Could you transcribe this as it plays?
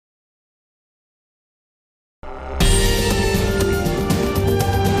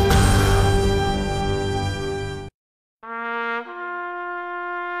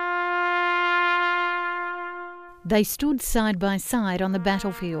They stood side by side on the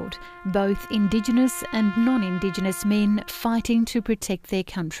battlefield, both Indigenous and non-Indigenous men fighting to protect their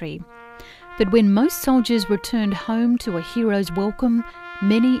country. But when most soldiers returned home to a hero's welcome,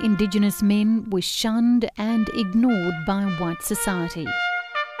 many Indigenous men were shunned and ignored by white society.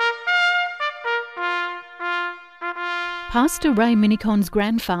 Pastor Ray Minicon's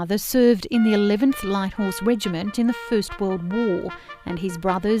grandfather served in the 11th Light Horse Regiment in the First World War and his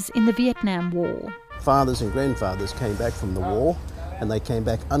brothers in the Vietnam War. Fathers and grandfathers came back from the war and they came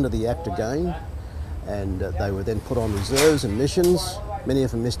back under the Act again, and they were then put on reserves and missions. Many of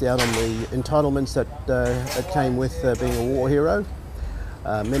them missed out on the entitlements that came with being a war hero.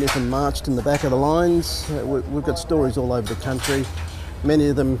 Many of them marched in the back of the lines. We've got stories all over the country. Many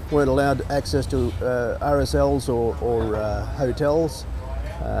of them weren't allowed access to RSLs or hotels,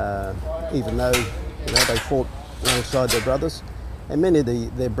 even though they fought alongside their brothers. And many of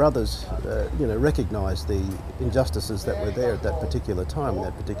their brothers recognised the injustices that were there at that particular time, in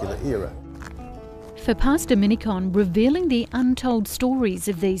that particular era. For Pastor Minicon, revealing the untold stories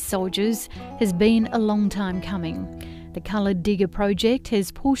of these soldiers has been a long time coming. The Coloured Digger project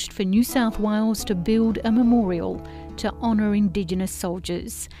has pushed for New South Wales to build a memorial to honour Indigenous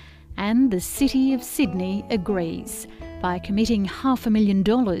soldiers. And the City of Sydney agrees. By committing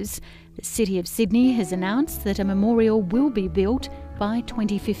 $500,000, the City of Sydney has announced that a memorial will be built by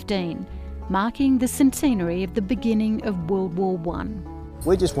 2015, marking the centenary of the beginning of World War I.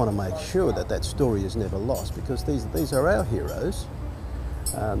 We just want to make sure that that story is never lost, because these are our heroes,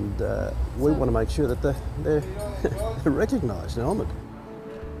 and we want to make sure that they're recognised and honoured.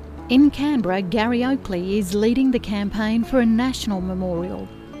 In Canberra, Gary Oakley is leading the campaign for a national memorial.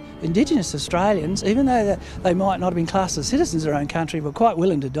 Indigenous Australians, even though they might not have been classed as citizens of their own country, were quite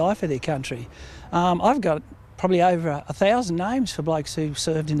willing to die for their country. I've got probably over 1,000 names for blokes who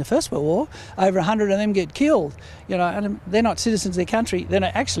served in the First World War. Over 100 of them get killed, and they're not citizens of their country.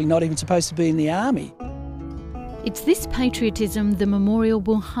 They're actually not even supposed to be in the army. It's this patriotism the memorial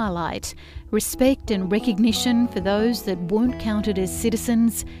will highlight, respect and recognition for those that weren't counted as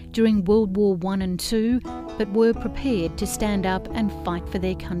citizens during World War I and II, but were prepared to stand up and fight for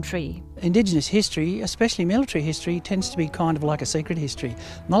their country. Indigenous history, especially military history, tends to be kind of like a secret history.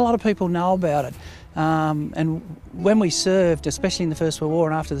 Not a lot of people know about it. And when we served, especially in the First World War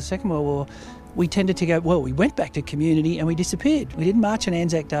and after the Second World War, we tended to go, we went back to community and we disappeared. We didn't march on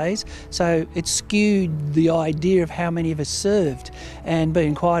Anzac days, so it skewed the idea of how many of us served. And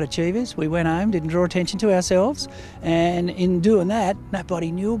being quiet achievers, we went home, didn't draw attention to ourselves, and in doing that,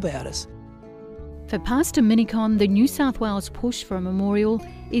 nobody knew about us. For Pastor Minicon, the New South Wales push for a memorial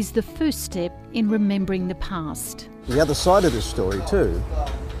is the first step in remembering the past. The other side of this story too,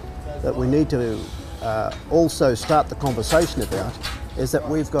 that we need to also start the conversation about, is that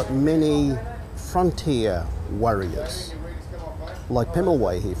we've got many frontier warriors, like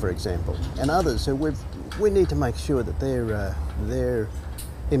Pemulwuy here, for example, and others who we need to make sure that they're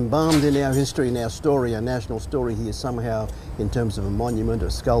embalmed in our history, in our story, our national story here somehow, in terms of a monument, a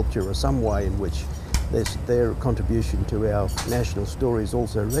sculpture, or some way in which their contribution to our national story is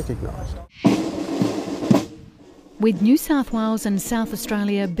also recognised. With New South Wales and South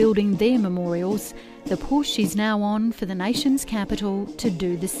Australia building their memorials, the push is now on for the nation's capital to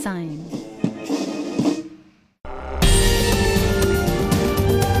do the same.